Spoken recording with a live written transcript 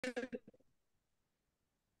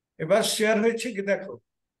এবার শেয়ার হয়েছে কি দেখো,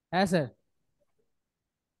 হ্যাঁ স্যার।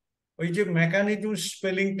 ওই যে মেকানিজম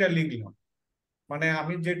স্পেলিংটা লিখলাম, মানে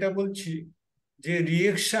আমি যেটা বলছি যে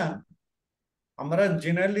রিয়েকশন, আমরা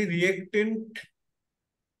জেনারেলি রিয়েক্টেন্ট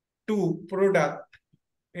টু প্রোডাক্ট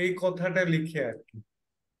এই কথাটা লিখি আর কি,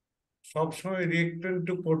 সবসময় রিয়েক্টেন্ট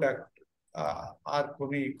টু প্রোডাক্ট, আর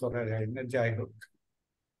কোনো করা যায় না, যাই হোক।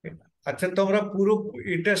 আচ্ছা, তোমরা পুরো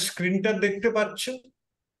এটা স্ক্রিনটা দেখতে পাচ্ছ?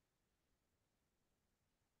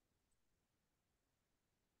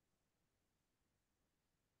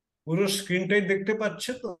 পুরো স্ক্রিনটাই দেখতে পাচ্ছ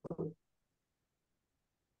তো?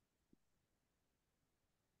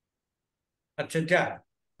 আচ্ছা, যা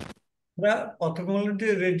আমরা প্রথমে বললাম যে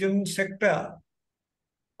রেজোনেন্স একটা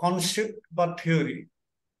কনসেপ্ট বা থিওরি,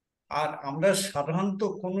 আর আমরা সাধারণত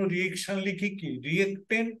কোন রিয়েকশন লিখি কি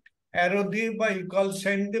রিয়েক্টেন্ট অ্যারো দিয়ে বা ইকুয়াল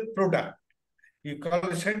সাইন দিয়ে প্রোডাক্ট। ইকুয়াল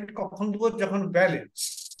সাইন কখন দেবো? যখন ব্যালেন্স,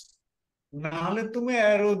 না হলে তুমি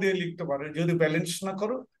অ্যারো দিয়ে লিখতে পারো যদি ব্যালেন্স না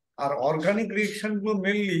করো। আর অর্গানিক রিয়েকশন গুলো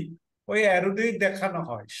মেনলি ওই অ্যারো দিয়ে দেখানো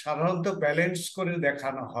হয়, সাধারণত ব্যালেন্স করে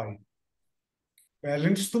দেখানো হয়।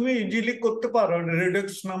 ব্যালেন্স তুমি ইজিলি করতে পারো,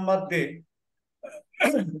 রেডক্স নাম্বার দিয়ে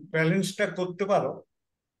ব্যালেন্সটা করতে পারো,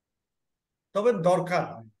 তবে দরকার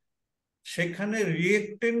হয় সেখানে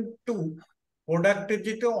রিয়েক্টেন্ট টু প্রোডাক্টে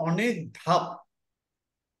যেতে অনেক ধাপ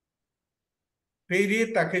পেরিয়ে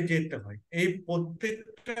তাকে যেতে হয়। এই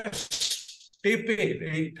প্রত্যেকটা স্টেপের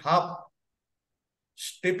এই ধাপ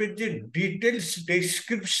স্টেপের যে ডিটেলস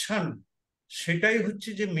ডেসক্রিপশন, সেটাই হচ্ছে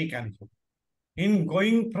যে mechanism in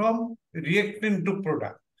going from রিয়েক্টেন্ট two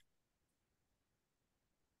product.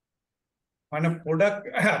 মানে প্রোডাক্ট,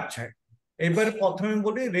 আচ্ছা, এবার প্রথমে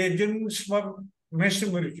বলি রেজোনেন্স বা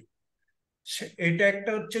মেসোমেরিজম। এটা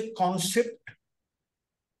একটা হচ্ছে কনসেপ্ট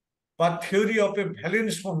বা theory of A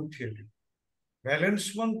valence bond theory. Valence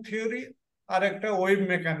bond theory আর একটা ওয়েভ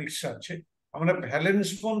মেকানিক্স আছে। আমরা ভ্যালেন্স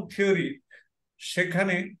বন্ড থিওরি,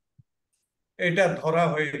 সেখানে এটা ধরা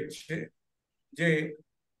হয়েছে যে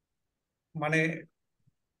মানে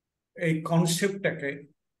এই কনসেপ্টটাকে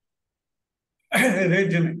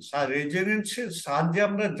রেজোনেন্স, আর রেজোনেন্সের সাহায্যে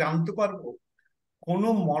আমরা জানতে পারবো কোন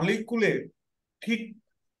মলিকুলের ঠিক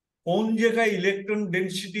কোন জায়গায় ইলেকট্রন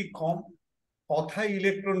ডেনসিটি কম, কোথায়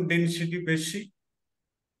ইলেকট্রন ডেনসিটি বেশি,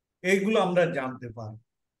 এইগুলো আমরা জানতে পারবো।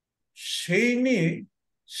 সেই নিয়ে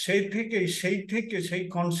সেই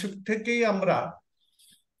কনসেপ্ট থেকেই আমরা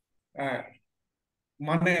আহ,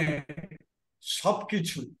 মানে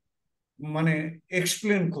সবকিছু মানে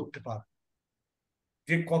এক্সপ্লেন করতে পারবো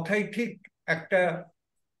যে কথাই ঠিক। একটা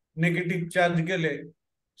নেগেটিভ চার্জ গেলে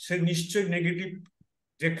সে নিশ্চয়ই নেগেটিভ,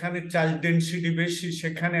 যেখানে চার্জ ডেনসিটি বেশি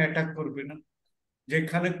সেখানে অ্যাটাক করবে না,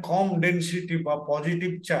 যেখানে কম ডেনসিটি বা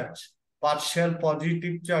positive charge, partial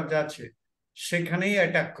positive charge আছে, সেখানেই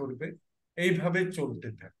অ্যাটাক করবে। এইভাবে চলতে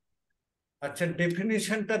থাকে। আচ্ছা,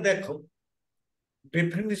 ডেফিনিশনটা দেখো।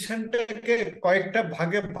 ডেফিনিশনটাকে কয়েকটা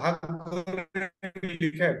ভাগে ভাগ করে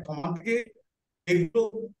লিখে তোমাকে এগুলো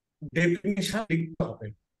ডেফিনিশন লিখতে হবে।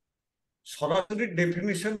 সরাসরি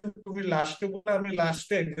ডেফিনিশন তুমি লাস্টে বলে, আমি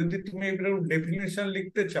লাস্টে যদি তুমি এগুলো ডেফিনিশন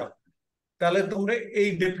লিখতে চাও, তাহলে তোমরা এই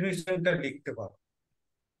ডেফিনিশনটা লিখতে পারো।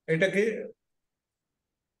 এটাকে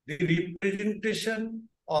the representation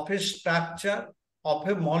of a structure of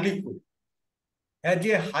a molecule as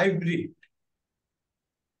a hybrid,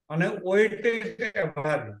 মানে ওয়েটেড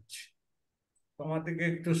অ্যাভারেজ। তোমাদেরকে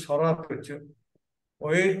একটু সরাতে হচ্ছে,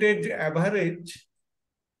 weighted average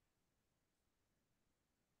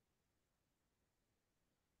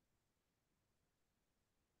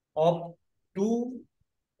of two,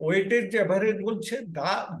 weighted average বলছে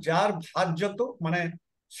যার ভার যত, মানে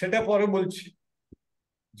সেটা পরে বলছি,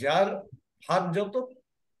 যার ভার যত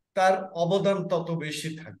তার অবদান তত বেশি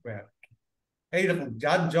থাকবে আর কি। এইরকম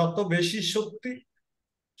যার যত বেশি শক্তি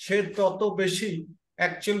সে তত বেশি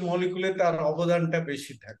অ্যাকচুয়াল মলিকুলে তার অবদানটা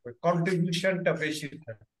বেশি থাকবে, কন্ট্রিবিউশনটা বেশি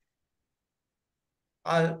থাকবে।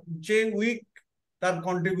 আর যে উইক তার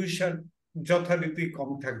কন্ট্রিবিউশন যথারীতি কম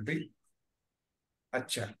থাকবে।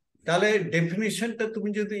 আচ্ছা, তাহলে ডেফিনিশনটা তুমি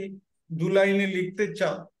যদি দু লাইনে লিখতে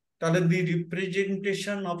চাও, তাহলে দি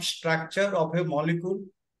representation of structure of A molecule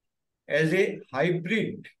as a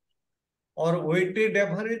hybrid or weighted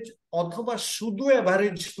average, অথবা শুধু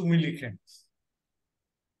অ্যাভারেজ তুমি লিখেন,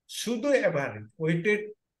 শুধু অ্যাভারেজ,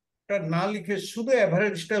 ওয়েটেডটা না লিখে শুধু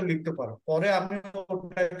অ্যাভারেজটাও লিখতে পারো, পরে আমি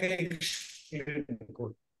ওটাকে এক্সপ্লেন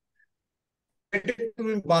করব। এটা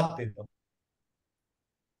তুমি বাদ দিয়ে দাও,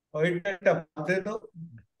 ওয়েটেডটা বাদ দিয়ে দাও,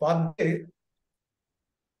 বাদ দিয়ে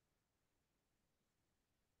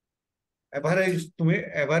অ্যাভারেজ, তুমি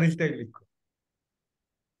অ্যাভারেজটাই লিখো।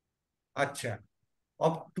 আচ্ছা,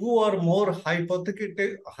 of two or more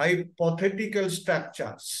hypothetical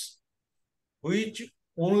structures which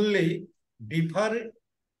only differ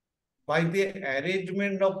by the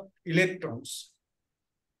arrangement of electrons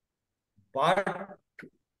but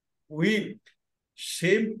with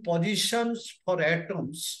same positions for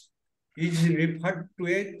atoms is referred to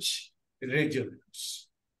as resonance.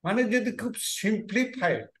 মানে যদি খুব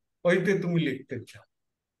সিম্পলিফাইড ওইতে তুমি লিখতে চাও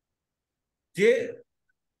যে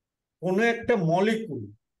কোনো একটা মলিকুল,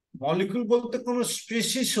 মলিকুল বলতে কোনো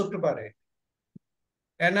স্পিসিস হতে পারে,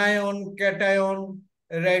 অ্যানায়ন, ক্যাটায়ন,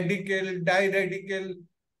 র্যাডিকেল, ডাইরেডিকেল,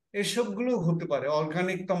 এসবগুলো হতে পারে।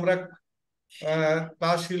 অর্গানিক তোমরা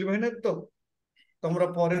ক্লাস 11-এর তো তোমরা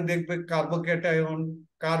পরে দেখবে কার্বোক্যাটায়ন,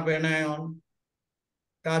 কার্বঅ্যানায়ন,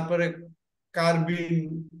 তারপরে কার্বিন,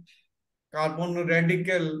 কার্বন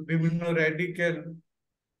র্যাডিকেল, বিভিন্ন র্যাডিকেল,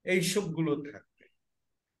 এইসবগুলো থাকবে।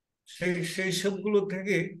 সেই সবগুলো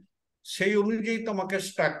থেকে সেই অনুযায়ী তোমাকে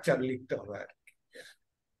স্ট্রাকচার লিখতে হবে আর কি।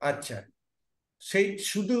 আচ্ছা, সেই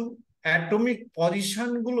শুধু অ্যাটমিক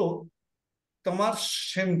পজিশন গুলো তোমার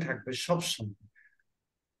সেম থাকবে সবসময়,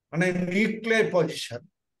 মানে নিউক্লিয়ার পজিশন,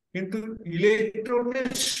 কিন্তু ইলেকট্রনের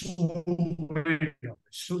মুভমেন্ট হবে।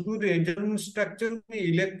 শুধু রেজোনেন্স স্ট্রাকচার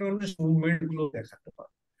ইলেকট্রনের মুভমেন্ট গুলো দেখাতে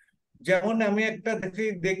পারবে। যেমন আমি একটা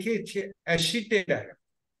দেখিয়েছি অ্যাসিটেট।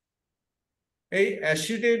 এই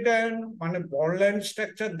অ্যাসিটেট মানে বন্ড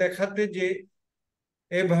স্ট্রাকচার দেখাতে যে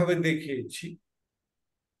এভাবে দেখিয়েছি,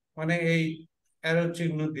 মানে এই অ্যারো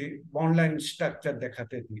চিহ্ন দিয়ে বন্ড স্ট্রাকচার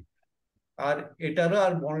দেখাতে দিই, আর এটারও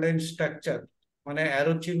আর বন্ড স্ট্রাকচার মানে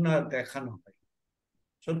অ্যারো চিহ্ন আর দেখানো হয়।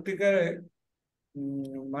 সত্যিকারে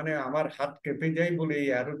মানে আমার হাত কেঁপে যায় বলে এই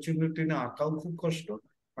অ্যারো চিহ্ন টিনে আঁকাও খুব কষ্ট।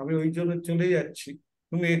 আমি ওই জন্য চলে যাচ্ছি।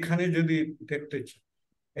 তুমি এখানে যদি দেখতে চাও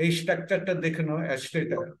এই স্ট্রাকচারটা দেখে নাও,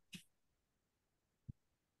 অ্যাসিটেট।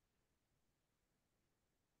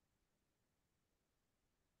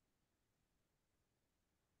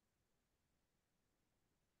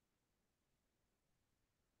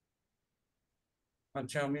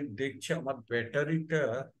 আচ্ছা, আমি দেখছি আমার ব্যাটারিটা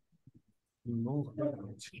লো হয়ে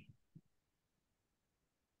গেছে।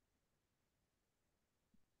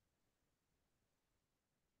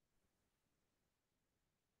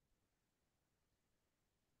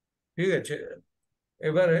 ঠিক আছে,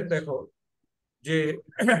 এবারে দেখো যে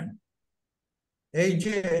এই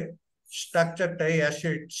যে স্ট্রাকচারটা, এই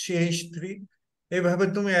অ্যাসিড CH3, এইভাবে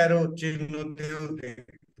তুমি আরো চিহ্ন দিয়েও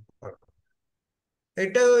দেখতে পারো।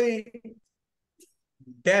 এটা ওই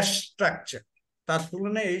ড্যাশ স্ট্রাকচার, তার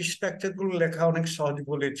তুলনায় এই স্ট্রাকচার গুলো লেখা অনেক সহজ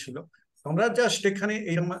বলেছিল। তোমরা জাস্ট এখানে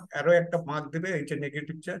এইরকম আরো একটা মার্ক দেবে, এই যে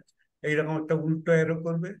নেগেটিভ চার্জ, এইরকম একটা উল্টো অ্যারো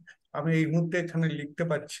করবে। আমি এই মুহূর্তে এখানে লিখতে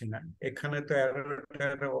পারছি না, এখানে তো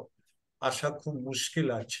অ্যারো আসা খুব মুশকিল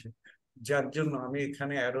আছে, যার জন্য আমি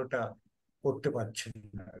এখানে অ্যারোটা করতে পারছি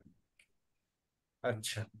না।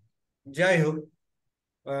 আচ্ছা, যাই হোক,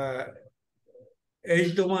 আহ, এই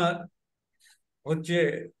তোমার হচ্ছে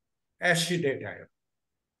অ্যাসিডেট আয়ন।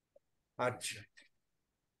 আচ্ছা,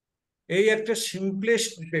 এই একটা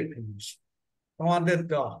সিম্পলেস্ট ডেফিনিশন তোমাদের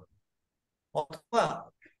দেওয়া হবে, অথবা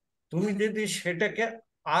তুমি যদি সেটাকে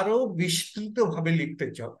আরো বিস্তৃত ভাবে লিখতে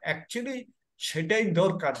চাও, অ্যাকচুয়ালি সেটাই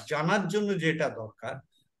দরকার জানার জন্য, যেটা দরকার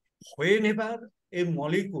whenever a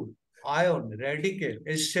molecule, ion, radical,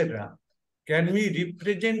 etc. can be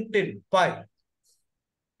represented by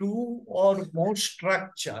two or more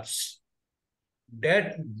structures that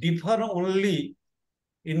differ only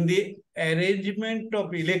in the arrangement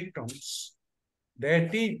of electrons,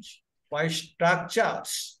 that is, by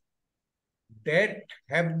structures that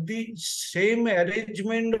have the same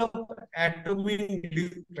arrangement of atomic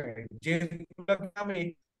nuclei, যেগুলোকে আমি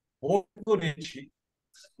bold করেছি,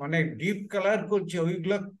 মানে deep colour করছে,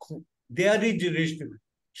 ওইগুলা there is resonance,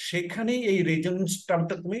 সেখানেই এই resonance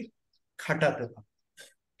টার্মটা তুমি খাটাতে পারো,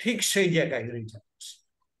 ঠিক সেই জায়গায় রেজনেন্স।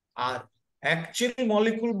 আর অ্যাকচুয়ালি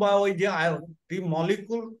মলিকুল বা ওই যে ion, the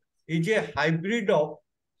molecule is a hybrid of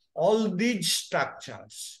all these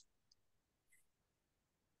structures.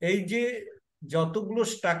 এই যে যতগুলো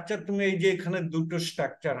স্ট্রাকচার, তুমি এই যে এখানে দুটো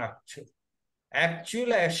স্ট্রাকচার আঁকছো, অ্যাকচুয়াল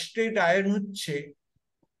অ্যাসিটেট আয়ন হচ্ছে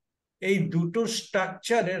এই দুটো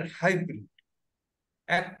স্ট্রাকচারের হাইব্রিড।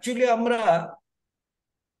 অ্যাকচুয়ালি আমরা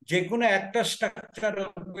যে কোনো একটা স্ট্রাকচার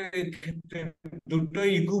ক্ষেত্রে দুটো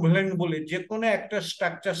ইকুইভ্যালেন্ট বলে যে কোনো একটা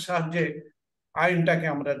স্ট্রাকচার সাহায্যে আয়নটাকে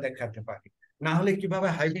আমরা দেখাতে পারি। না হলে কিভাবে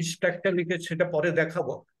হাইব্রিড স্ট্রাকচার লিখে সেটা পরে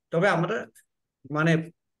দেখাবো। তবে আমরা মানে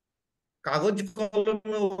কাগজ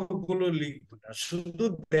কলমে ওগুলো লিখবো না, শুধু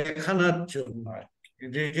দেখানোর জন্য,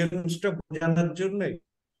 রেজনেন্সটা বোঝানোর জন্যই।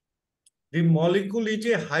 The molecule is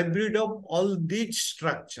a hybrid of all these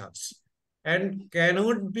structures and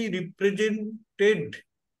cannot be represented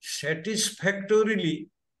satisfactorily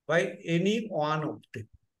by any one of them.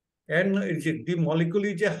 And the molecule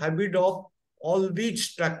is a hybrid of all these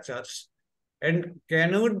structures and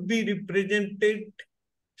cannot be represented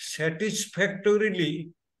satisfactorily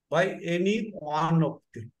by any one of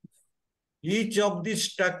them. Each of these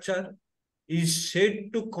structure is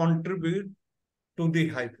said to contribute to the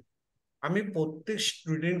hybrid. আমি প্রত্যেক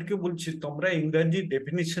স্টুডেন্টকে বলছি তোমরা ইংরেজি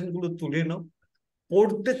definition গুলো তুলে নাও,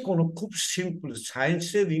 পড়তে কোনো খুব সিম্পল,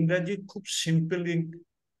 সায়েন্সের ইংরেজি খুব সিম্পল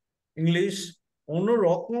ইংলিশ, কোনো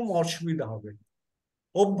রকম অসুবিধা হবে,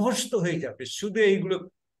 অভ্যস্ত হয়ে যাবে। শুধু এইগুলো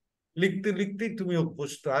লিখতে লিখতেই তুমি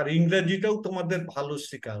অভ্যস্ত, আর ইংরেজিটাও তোমাদের ভালো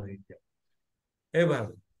শেখা হয়ে যাবে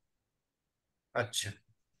এভাবে। আচ্ছা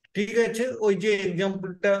ঠিক আছে, ওই যে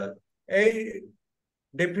এক্সাম্পলটা, এই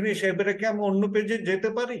ডেফিনেশন, এবারে কি আমি অন্য পেজে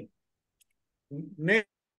যেতে পারি?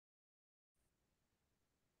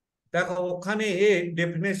 দেখো ওখানে এ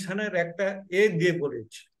ডেফিনেশনের একটা এ দিয়ে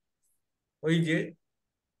বলেছে, ওই যে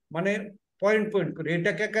মানে পয়েন্ট পয়েন্ট করে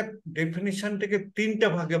এটাকে একটা ডেফিনেশনটাকে তিনটা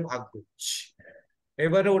ভাগে ভাগ করছি।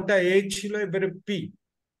 এবারে ওটা এ ছিল, এবারে পি।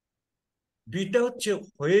 বিটা হচ্ছে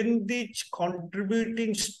when these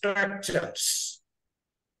contributing structures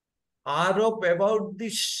are of about the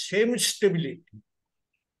same stability,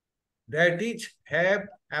 that is have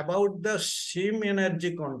about the same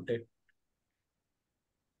energy content,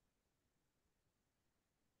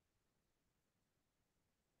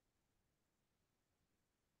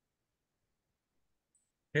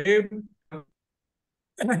 have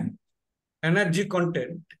energy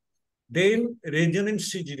content, then resonance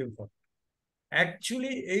is important.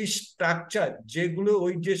 Actually এই স্ট্রাকচার যেগুলো,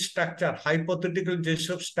 ওই যে স্ট্রাকচার হাইপোথেটিক্যাল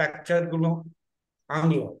যেসব structure গুলো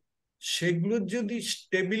আনলো, সেগুলো যদি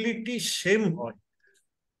স্টেবিলিটি সেম হয়,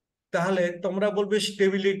 তাহলে তোমরা বলবে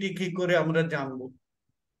স্টেবিলিটি কি করে আমরা জানবো?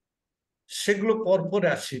 সেগুলো পরপর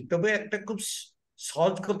আসি, তবে একটা খুব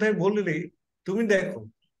সহজ কথায় বললে, তুমি দেখো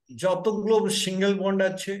যতগুলো সিঙ্গেল বন্ড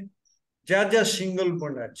আছে, যা যা সিঙ্গেল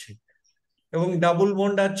বন্ড আছে এবং ডাবল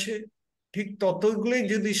বন্ড আছে, ঠিক ততগুলোই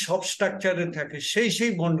যদি সব স্ট্রাকচারে থাকে সেই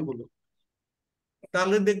সেই বন্ডগুলো,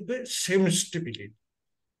 তাহলে দেখবে সেম স্টেবিলিটি।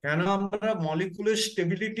 কেন আমরা মলিকুলের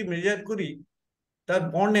স্টেবিলিটি মেজার করি তার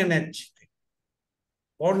বন্ড এনার্জিতে,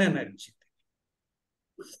 বন্ড এনার্জিতে।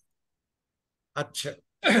 আচ্ছা,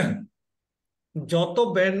 যত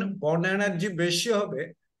বন্ড এনার্জি বেশি হবে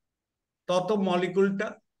তত মলিকুলটা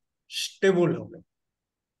স্টেবল হবে।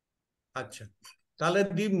 আচ্ছা, তাহলে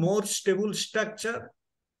দি মোর stable structure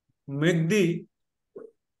make the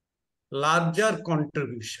larger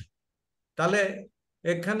contribution. তাহলে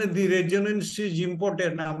এখানে দি রেজোনেন্স ইজ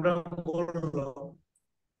ইম্পর্টেন্ট, আমরা বললাম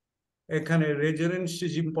এখানে রেজোনেন্স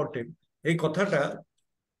ইজ ইম্পর্টেন্ট। এই কথাটা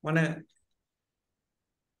মানে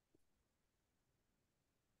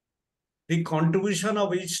the contribution of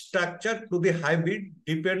each structure to the hybrid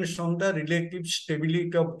depends on the relative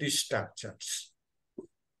stability of these structures.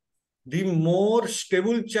 The more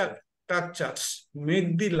stable structures make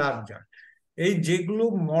the larger. এই যেগুলো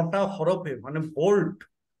মোটা হরফে মানে বোল্ড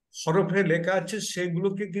হরফে লেখা আছে,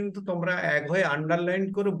 সেগুলোকে কিন্তু তোমরা এক হয়ে আন্ডারলাইন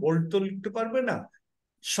করে, বোল্ড তো লিখতে পারবে না,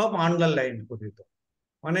 সব আন্ডারলাইন করে দাও,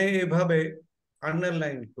 মানে এভাবে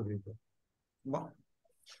আন্ডারলাইন করে দাও,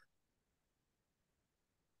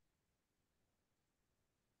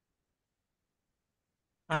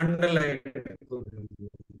 আন্ডারলাইন করে দাও।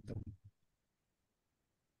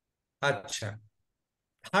 আচ্ছা,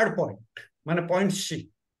 থার্ড পয়েন্ট মানে point C,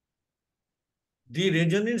 the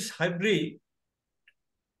resonance hybrid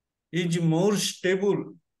is more stable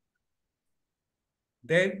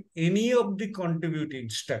than any of the contributing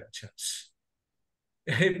structures.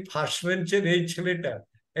 এই ফার্স্ট বেঞ্চের এই ছেলেটা,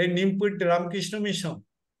 এই নিমপিট রামকৃষ্ণ মিশন,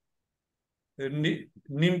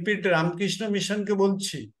 নিমপিট রামকৃষ্ণ মিশনকে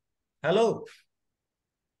বলছি, হ্যালো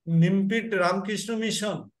নিমপিট রামকৃষ্ণ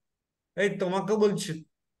মিশন, এই তোমাকে বলছি।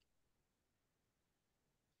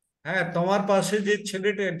 হ্যাঁ, তোমার পাশে যে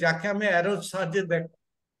ছেলেটা, যাকে আমি অ্যারোর সাহায্যে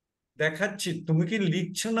দেখাচ্ছি, তুমি কি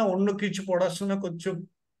লিখছো না অন্য কিছু পড়াশোনা করছো?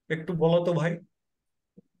 একটু বলো তো ভাই।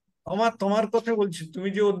 তোমার কথা বলছি, তুমি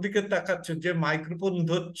যে ওর দিকে তাকাচ্ছ, যে মাইক্রোফোন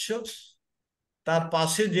ধরছো তার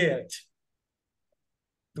পাশে যে আছে,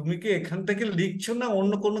 তুমি কি এখান থেকে লিখছো না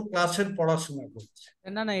অন্য কোনো ক্লাসের পড়াশোনা করছো?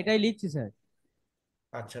 না না, এটাই লিখছি স্যার।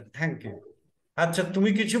 আচ্ছা, থ্যাংক ইউ। আচ্ছা, তুমি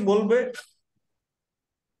কিছু বলবে?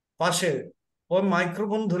 পাশে ওই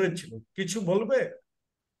মাইক্রোফোন ধরেছিল, কিছু বলবে?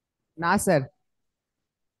 না স্যার।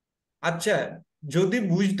 আচ্ছা, যদি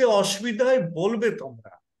বুঝতে অসুবিধা হয় বলবে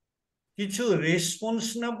তোমরা, কিছু রেসপন্স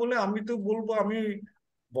না বলে আমি তো বলবো আমি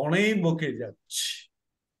বনেই বকে যাচ্ছি।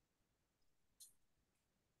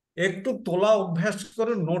 একটু তোলা অভ্যাস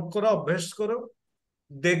করো, নোট করা অভ্যাস করো,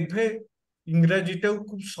 দেখবে ইংরাজিটাও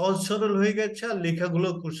খুব সহজ সরল হয়ে গেছে, আর লেখাগুলো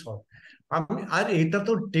খুব সহজ। আর এটা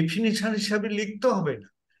তো ডেফিনিশন হিসাবে লিখতে হবে না।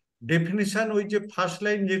 ডেফিনিশন ওই যে ফার্স্ট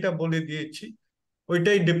লাইন যেটা বলে দিয়েছি,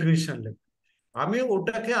 ওইটাই ডেফিনিশন লিখবে। আমি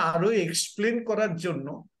ওটাকে আরো এক্সপ্লেন করার জন্য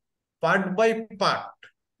পার্ট বাই পার্ট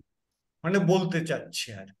মানে বলতে চাচ্ছি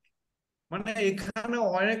আর কি। মানে এখানে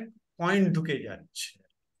অনেক পয়েন্ট ঢুকে যাচ্ছে,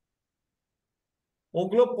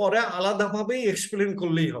 ওগুলো পরে আলাদাভাবেই এক্সপ্লেন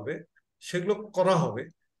করলেই হবে, সেগুলো করা হবে।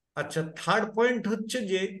 আচ্ছা, থার্ড পয়েন্ট হচ্ছে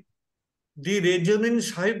যে the resonance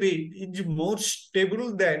habit is more stable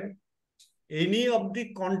than any of the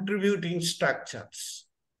contributing structures.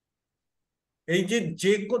 এই যে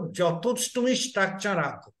যত তুমি স্ট্রাকচার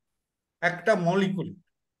আঁকো একটা মলিকুল,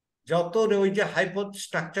 যত ওই যে হাইপো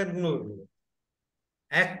স্ট্রাকচার গুলো,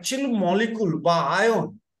 অ্যাকচুয়াল মলিকুল বা আয়ন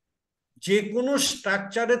যে কোনো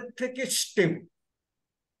স্ট্রাকচারের থেকে স্টেবল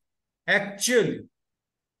অ্যাকচুয়ালি,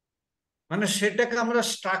 মানে সেটাকে আমরা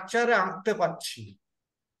স্ট্রাকচারে আঁকতে পারছি,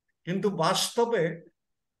 কিন্তু বাস্তবে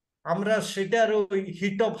আমরা সেটার ওই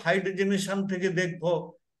হিট অফ হাইড্রোজেনেশন থেকে দেখব,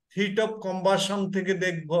 হিট অফ কম্বাসন থেকে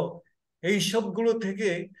দেখব, এই সবগুলো থেকে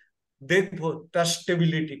দেখব তার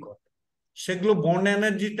স্টেবিলিটি কত। সেগুলো বন্ড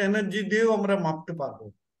এনার্জি টেনার্জি দিয়েও আমরা মাপতে পারবো।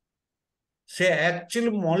 সে অ্যাকচুয়াল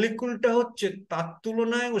মলিকুলটা হচ্ছে তার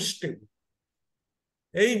তুলনায় স্টেবল।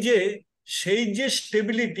 এই যে সেই যে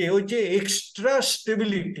স্টেবিলিটি, ওই যে এক্সট্রা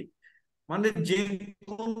স্টেবিলিটি, মানে যে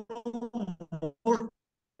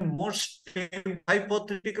মোস্ট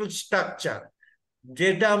হাইপোথেটিক্যাল স্ট্রাকচার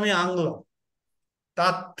যেটা আমি আনলাম,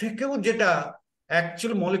 তার থেকেও যেটা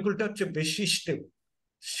অ্যাকচুয়াল মলিকুলটা হচ্ছে বেশি স্টেবল।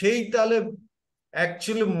 সেই তাহলে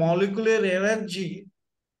অ্যাকচুয়ালি মলিকুলার এনার্জি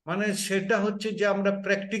মানে সেটা হচ্ছে যে আমরা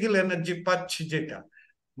প্র্যাকটিক্যাল এনার্জি পাচ্ছি, যেটা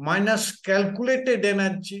মাইনাস ক্যালকুলেটেড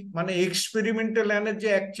এনার্জি মানে এক্সপেরিমেন্টাল এনার্জি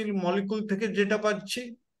অ্যাকচুয়ালি মলিকুল থেকে যেটা পাচ্ছি,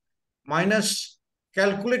 মাইনাস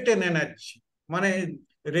ক্যালকুলেটেড এনার্জি মানে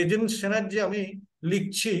রেজোন্যান্স এনার্জি আমি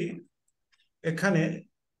লিখছি এখানে।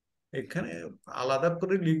 এখানে আলাদা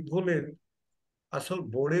করে লিখবো বলে আসল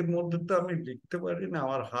বোর্ডের মধ্যে তো আমি লিখতে পারি না,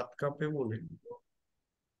 আমার হাত কাঁপে বলে।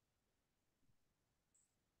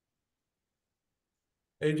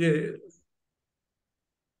 এই যে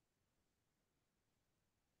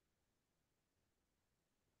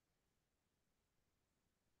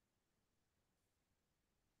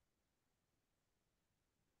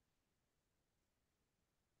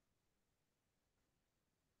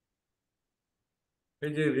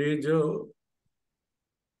এই যে রেজোনেন্স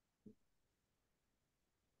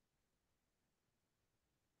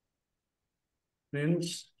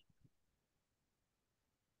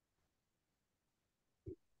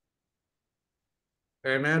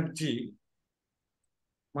এনার্জি,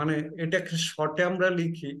 মানে এটাকে শর্টে আমরা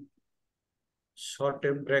লিখি, শর্টে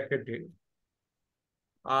ব্র্যাকেটে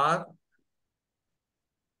আর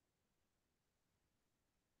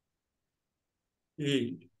ই,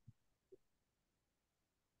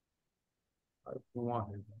 আর কমা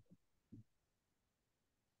হয়ে যায়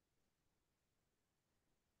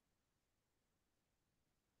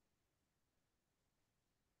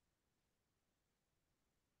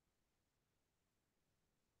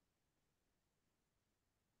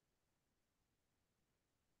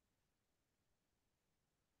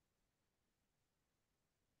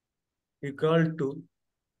equal to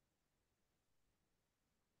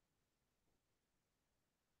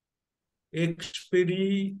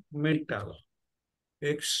experimental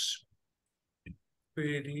experimental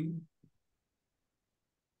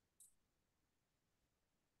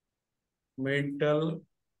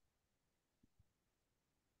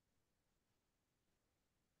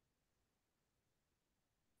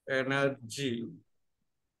energy,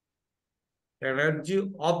 energy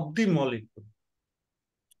of the molecule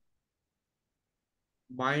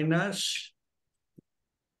minus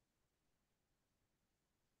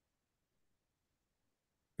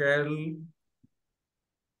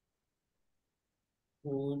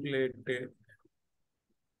calculated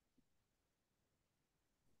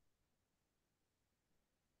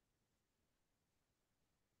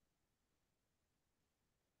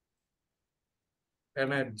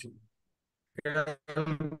energy.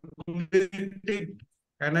 Calculated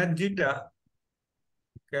এনার্জিটা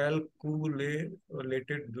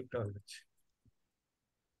ক্যালকুলেটেড দুটো হচ্ছে,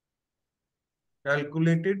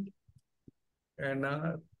 ক্যালকুলেটেড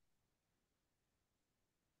এনার্জি,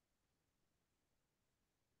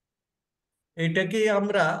 এটাকে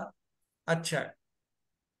আমরা, আচ্ছা,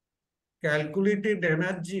 ক্যালকুলেটেড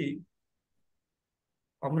এনার্জি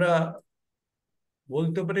আমরা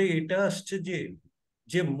বলতে পারি এটা আসছে যে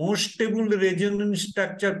যে মোস্ট স্টেবল রেজোনেন্স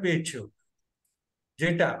স্ট্রাকচার পেয়েছো,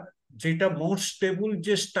 যেটা যেটা মোস্ট স্টেবল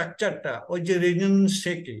যে স্ট্রাকচারটা ওই যে রেজোনেন্স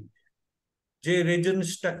থেকে, যে রেজোনেন্স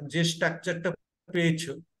যে স্ট্রাকচারটা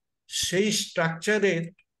পেয়েছো সেই স্ট্রাকচারের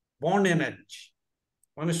বন্ড এনার্জি,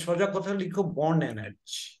 মানে সোজা কথা লিখো বন্ড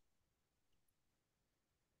এনার্জি।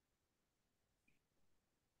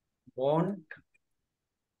 বন্ড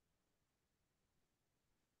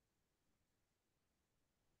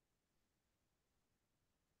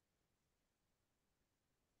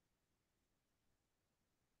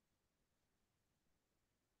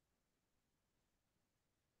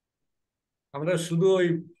আমরা শুধু ওই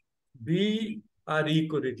বি আর ই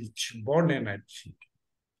করে দিচ্ছি বন্ড এনার্জি।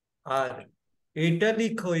 আর এটা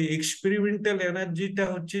লিখো এক্সপেরিমেন্টাল এনার্জিটা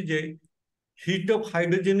হচ্ছে যে heat of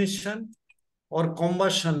hydrogenation or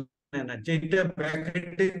combustion energy, এটা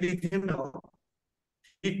ব্র্যাকেটে লিখে নাও,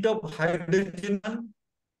 heat of hydrogen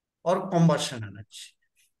or combustion energy.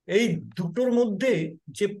 এই দুটোর মধ্যে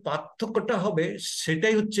যে পার্থক্যটা হবে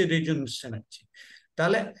সেটাই হচ্ছে রেজোনেন্স এনার্জি।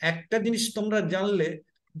 তাহলে একটা জিনিস তোমরা জানলে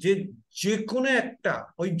যে যে কোনো একটা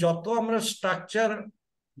ওই যত আমরা স্ট্রাকচার,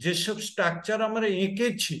 যেসব স্ট্রাকচার আমরা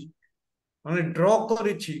এঁকেছি মানে ড্র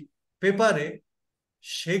করেছি পেপারে,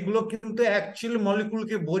 সেগুলো কিন্তু অ্যাকচুয়াল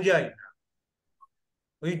মলিকুলকে বোঝায় না।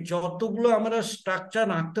 ওই যতগুলো আমরা স্ট্রাকচার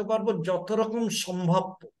আঁকতে পারবো যত রকম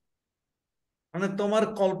সম্ভাব্য, মানে তোমার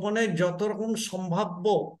কল্পনায় যত রকম সম্ভাব্য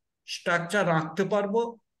স্ট্রাকচার আঁকতে পারবো,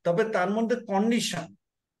 তবে তার মধ্যে কন্ডিশন,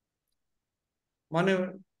 মানে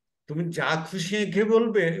তুমি যা খুশি এঁকে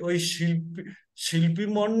বলবে, ওই শিল্পী শিল্পী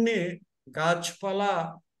মন নিয়ে গাছপালা,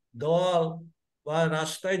 দেওয়াল বা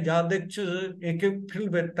রাস্তায় যা দেখছো এঁকে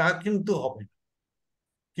ফেলবে তা কিন্তু হবে না।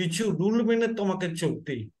 কিছু রুল মেনে তোমাকে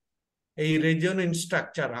চলতেই এই রেজোনেন্স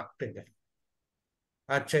স্ট্রাকচার আঁকতে গেলে।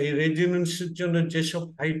 আচ্ছা, এই রেজোনেন্সের জন্য যেসব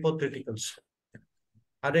হাইপোথেটিক্যাল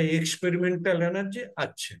আর এই এক্সপেরিমেন্টাল এনার্জি,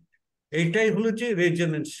 আচ্ছা এইটাই হলো যে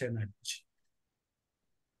রেজোনেন্স এনার্জি।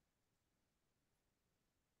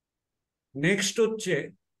 নেক্সট হচ্ছে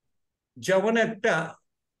যেমন একটা,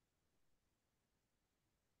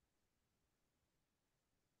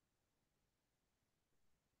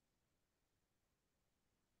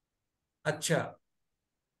 আচ্ছা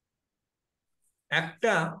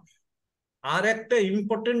একটা আর একটা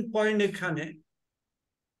ইম্পর্টেন্ট পয়েন্ট এখানে,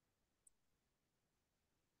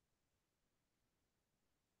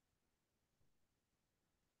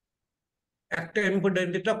 একটা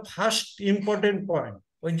ইম্পর্টেন্ট, এটা ফার্স্ট ইম্পর্টেন্ট পয়েন্ট,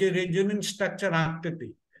 ওই যে রেজোনেন্স স্ট্রাকচার আঁকতে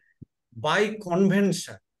বাই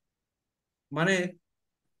কনভেনশন, মানে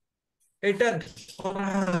এটা ধরা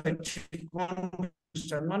হয়েছে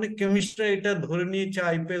convention, মানে কেমিস্ট্রি এটা ধরে নিয়েছে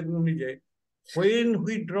আইপিএল অনুযায়ী, when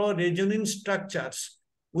we draw resonance structures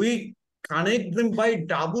we connect them by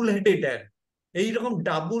double headed arrow। এইরকম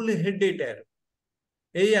ডাবল হেডেড অ্যারো,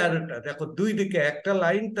 এই অ্যারোটা দেখো দুই দিকে একটা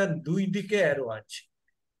লাইন, তার দুই দিকে অ্যারো আছে,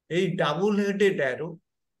 এই ডাবল হেডেড অ্যারো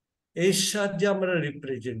এর সাহায্যে আমরা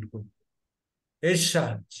রিপ্রেজেন্ট করি, এর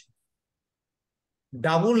সাহায্যে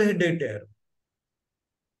ডাবল হেডেড অ্যারো,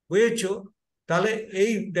 বুঝেছো? তাহলে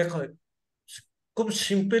এই দেখো খুব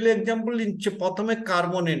সিম্পল এক্সাম্পল নিচ্ছে, প্রথমে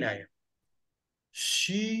কার্বনে নেয়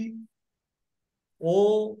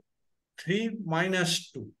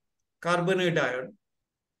CO3-2 কার্বনেট আয়ন,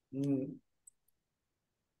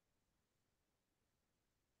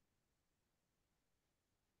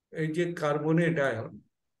 এই যে কার্বনেট আয়ন,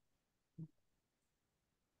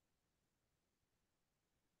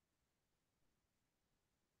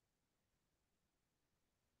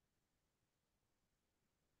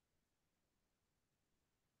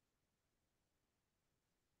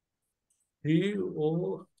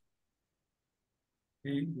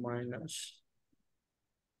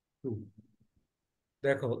 CO3-2,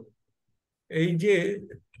 দেখো এই যে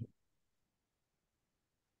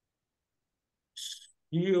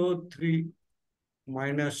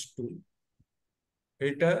CO3-2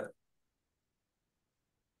 এটা,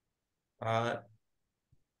 আর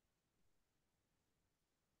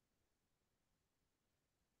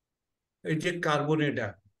এই যে কার্বনেট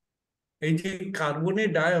আয়ন, এই যে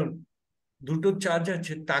কার্বনেট আয়ন দুটো চার্জ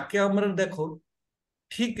আছে, তাকে আমরা দেখো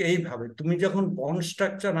ঠিক এইভাবে, তুমি যখন বন্ড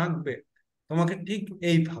স্ট্রাকচার আঁকবে তোমাকে ঠিক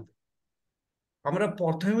এইভাবে আমরা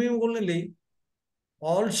প্রথমেই বললেই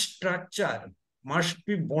all structure must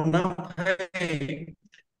be bona fide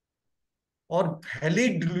or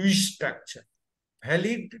valid Lewis structure।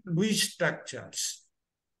 Valid Luis structures,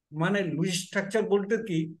 মানে লুইস স্ট্রাকচার বলতে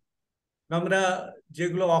কি, আমরা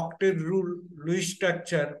যেগুলো অক্টের রুল লুইস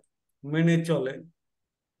স্ট্রাকচার মেনে চলে,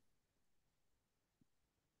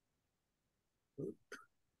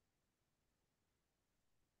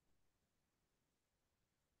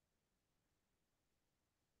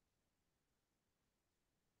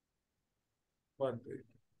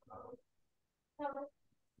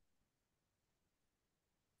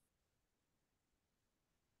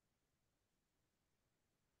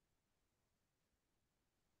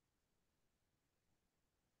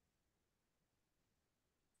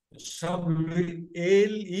 সব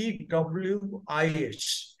LEWIS,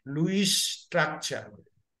 লুইস স্ট্রাকচার,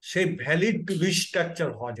 সেই ভ্যালিড লুইস স্ট্রাকচার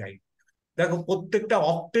হওয়া যায়। দেখো প্রত্যেকটা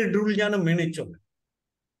অক্টেট রুল যেন মেনে চলে।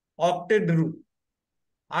 অক্টেট রুল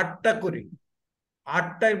 8টা করে,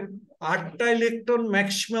 আটটায় 8টা ইলেকট্রন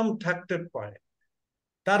ম্যাক্সিমাম থাকতে পারে,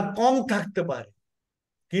 তার কম থাকতে পারে,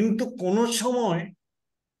 কিন্তু কোন সময়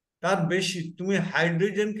তার বেশি। তুমি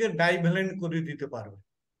হাইড্রোজেনকে ডাইভ্যালেন্ট করে দিতে পারবে।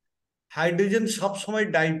 হাইড্রোজেন সবসময়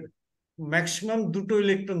ম্যাক্সিমাম 2টো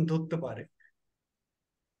ইলেকট্রন ধরতে পারে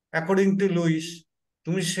অ্যাকর্ডিং টু লুইস।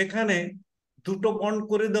 তুমি সেখানে 2টো বন্ড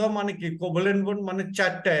করে দেওয়া মানে কি, কোভ্যালেন্ট বন্ড মানে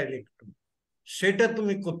 4টা ইলেকট্রন, সেটা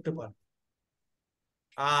তুমি করতে পারো।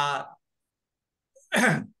 আর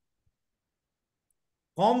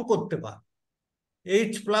কম করতে পারো,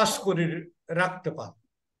 H+ করে রাখতে পারো।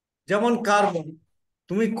 যেমন কার্বন,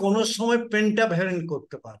 তুমি কোন সময় পেন্টাভ্যালেন্ট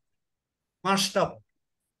করতে পারো, 5টা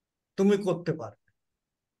তুমি করতে পারো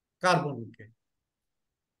কার্বনকে।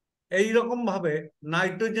 এইরকম ভাবে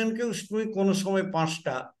নাইট্রোজেনকেও তুমি কোনো সময়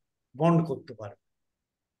 5টা বন্ড করতে পারো।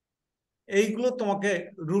 এইগুলো তোমাকে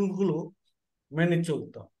রুলগুলো মেনে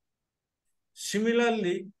চলতে হবে।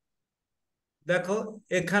 সিমিলারলি দেখো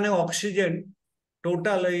এখানে অক্সিজেন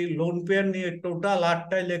টোটাল, এই লোন পেয়ার নিয়ে টোটাল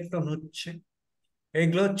 8টা ইলেকট্রন হচ্ছে।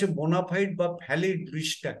 এইগুলো হচ্ছে বোনাফাইড বা ভ্যালিড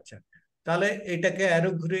স্ট্রাকচার। তাহলে এটাকে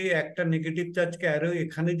অ্যারো ঘুরে একটা নেগেটিভ চার্জকে অ্যারো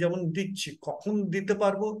এখানে যেমন দিচ্ছি, কখন দিতে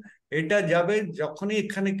পারবো, এটা যাবে যখনই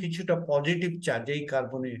এখানে কিছুটা পজিটিভ চার্জ এই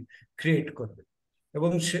কার্বনে ক্রিয়েট করবে।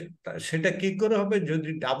 এবং সেটা কি করে হবে,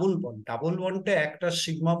 যদি ডাবল বন্ডটা একটা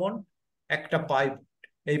সিগমা বন্ড, একটা পাই বন্ড,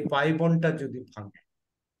 এই পাই বন্ডটা যদি ভাঙে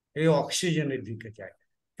এই অক্সিজেনের দিকে যায়।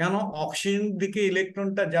 কেন অক্সিজেন দিকে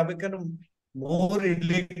ইলেকট্রনটা যাবে, কেন মোর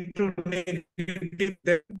ইলেকট্রোনেগেটিভ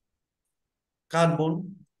কার্বন।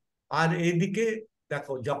 আর এইদিকে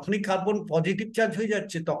দেখো যখনই কার্বন পজিটিভ চার্জ হয়ে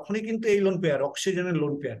যাচ্ছে তখনই কিন্তু এই লোন পেয়ার, অক্সিজেনের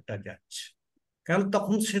লোন পেয়ারটা যাচ্ছে, কারণ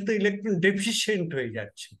তখন সে তো ইলেকট্রন ডেফিসিয়েন্ট হয়ে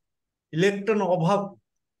যাচ্ছে, ইলেকট্রন অভাব,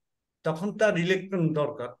 তখন তার ইলেকট্রন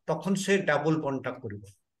দরকার, তখন সে ডাবল বন্ডটা করবে।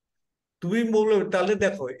 তুমি বলবে তাহলে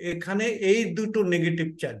দেখো এখানে এই 2টো নেগেটিভ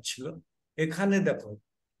চার্জ ছিল, এখানে দেখো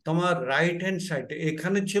তোমার রাইট হ্যান্ড সাইডে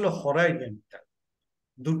এখানে ছিল হরাইজেন্টাল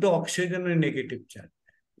 2টো অক্সিজেনের নেগেটিভ চার্জ,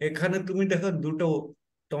 এখানে তুমি দেখো 2টো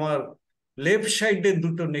তোমার লেফট সাইডে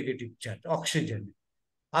 2টো নেগেটিভ চার্জ অক্সিজেন।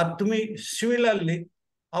 আর তুমি সিমিলারলি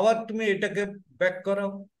আবার তুমি এটাকে ব্যাক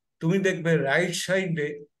করাও, তুমি দেখবে রাইট সাইডে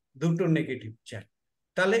 2টো নেগেটিভ চার্জ।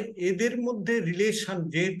 তাহলে এদের মধ্যে রিলেশন,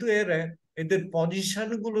 যেহেতু এদের পজিশন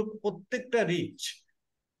গুলো প্রত্যেকটা রিচ,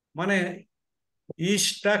 মানে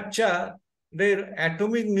স্ট্রাকচারের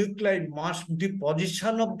atomic নিউক্লাই must, the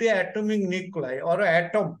position of the atomic নিউক্লাই or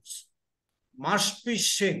atoms must be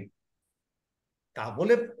same. তা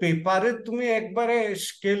বলে পেপারে তুমি একবারে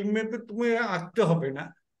স্কেল মেপে তুমি আঁকতে হবে না,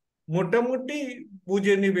 মোটামুটি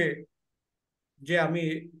বুঝে নিবে যে আমি,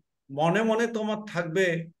 মনে মনে তোমার থাকবে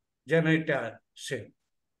যেন এটা সে।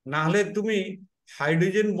 নাহলে তুমি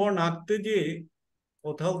হাইড্রোজেন বন্ড আঁকতে যে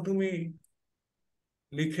কোথাও তুমি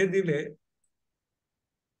লিখে দিলে,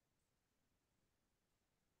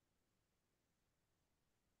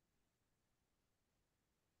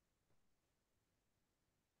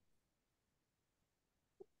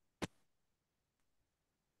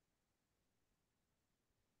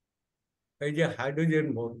 এই যে হাইড্রোজেন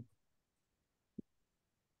বন্ড,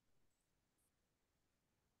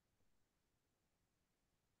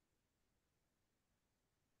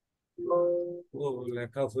 ও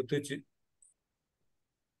লেখা হতেছে,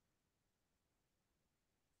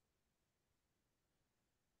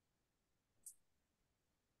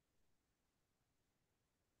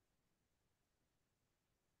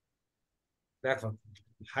 দেখো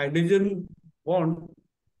হাইড্রোজেন বন্ড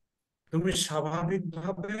তুমি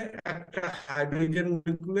স্বাভাবিকভাবে একটা হাইড্রোজেন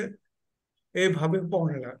মলিকুলে এইভাবে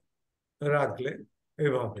বন্ড রাখলে,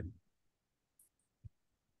 এইভাবে,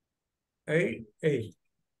 এই এই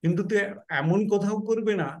কিন্তু তো এমন কোথাও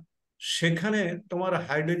করবে না সেখানে তোমার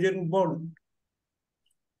হাইড্রোজেন বন্ড,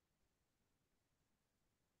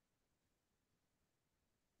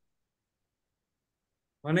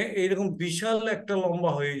 মানে এইরকম বিশাল একটা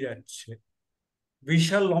লম্বা হয়ে যাচ্ছে,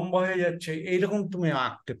 বিশাল লম্বা হয়ে যাচ্ছে, এইরকম তুমি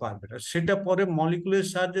আঁকতে পারবে না। সেটা পরে মলিকুলের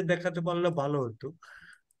সাহায্যে দেখাতে পারলে ভালো হতো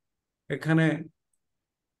এখানে।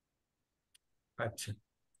 আচ্ছা,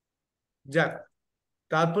 যাক,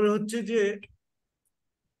 তারপরে হচ্ছে যে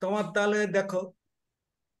তোমার তাহলে দেখো,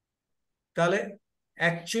 তাহলে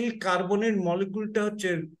অ্যাকচুয়ালি কার্বনের মলিকুলটা হচ্ছে,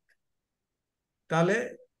 তাহলে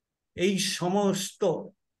এই সমস্ত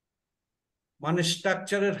মানে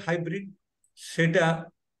স্ট্রাকচারের হাইব্রিড, সেটা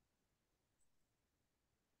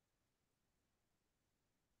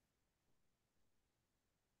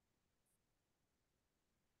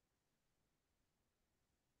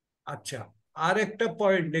আচ্ছা, আর একটা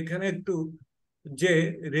পয়েন্ট এখানে একটু, যে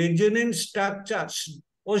রেজোনেন্স স্ট্রাকচার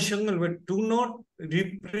ওর সঙ্গে to not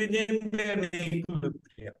represent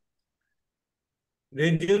equilibrium.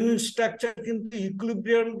 Resonance structure কিন্তু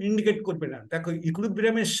ইকুইলিব্রিয়াম ইন্ডিকেট করবে না। দেখো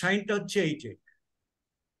ইকুইলিব্রিয়ামের সাইনটা হচ্ছে এই যে,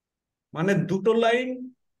 মানে দুটো লাইন,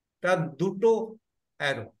 তার দুটো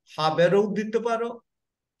অ্যারো, হাফ অ্যারো দিতে পারো,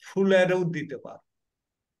 ফুল অ্যারো দিতে পারো,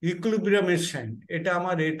 ইকুইলিব্রিয়ামের সাইন। এটা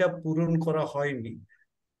আমার এটা পূরণ করা হয়নি,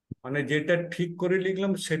 মানে যেটা ঠিক করে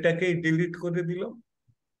লিখলাম সেটাকেই ডিলিট করে দিলাম,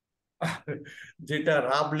 আর যেটা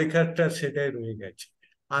রাব লেখাটা সেটাই রয়ে গেছে।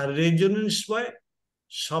 আর রেজোনেন্স বয়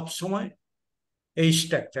সব সময় এই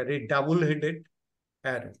স্ট্রাকচার, এই ডাবল হেডেড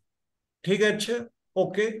অ্যারো। ঠিক আছে,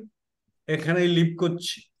 ওকে, এখানেই লিভ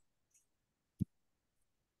করছি।